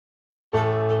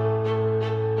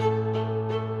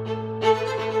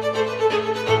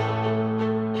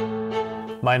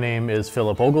My name is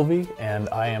Philip Ogilvie, and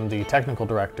I am the Technical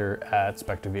Director at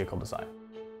Spectre Vehicle Design.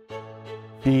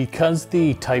 Because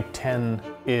the Type 10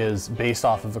 is based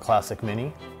off of a classic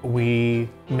Mini, we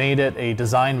made it a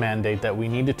design mandate that we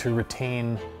needed to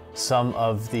retain some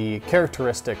of the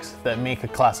characteristics that make a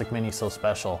classic Mini so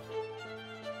special.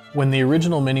 When the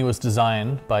original Mini was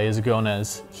designed by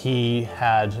Izagones, he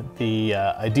had the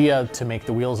idea to make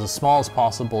the wheels as small as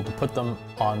possible, to put them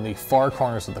on the far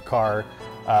corners of the car,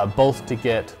 both to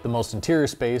get the most interior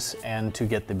space and to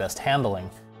get the best handling.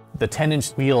 The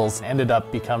 10-inch wheels ended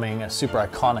up becoming a super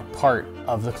iconic part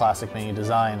of the classic Mini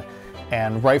design,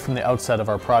 and right from the outset of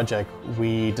our project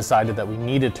we decided that we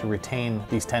needed to retain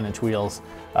these 10-inch wheels.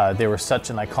 They were such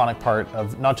an iconic part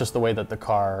of not just the way that the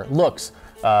car looks,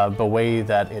 but the way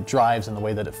that it drives and the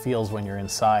way that it feels when you're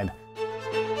inside.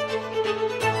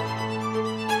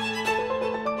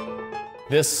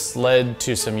 This led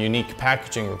to some unique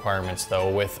packaging requirements though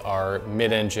with our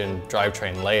mid-engine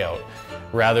drivetrain layout.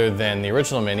 Rather than the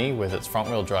original Mini with its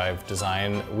front-wheel drive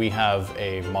design, we have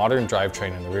a modern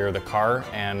drivetrain in the rear of the car,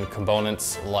 and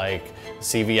components like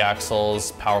CV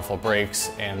axles, powerful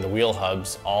brakes, and the wheel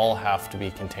hubs all have to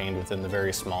be contained within the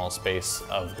very small space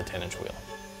of the 10-inch wheel.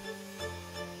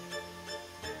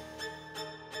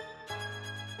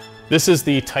 This is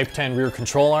the Type 10 rear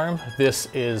control arm. This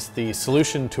is the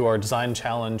solution to our design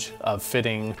challenge of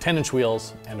fitting 10-inch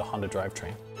wheels and a Honda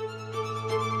drivetrain.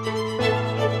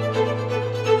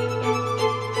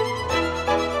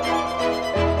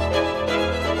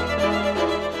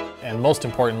 And most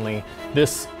importantly,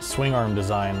 this swing arm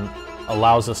design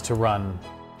allows us to run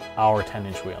our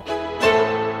 10-inch wheel.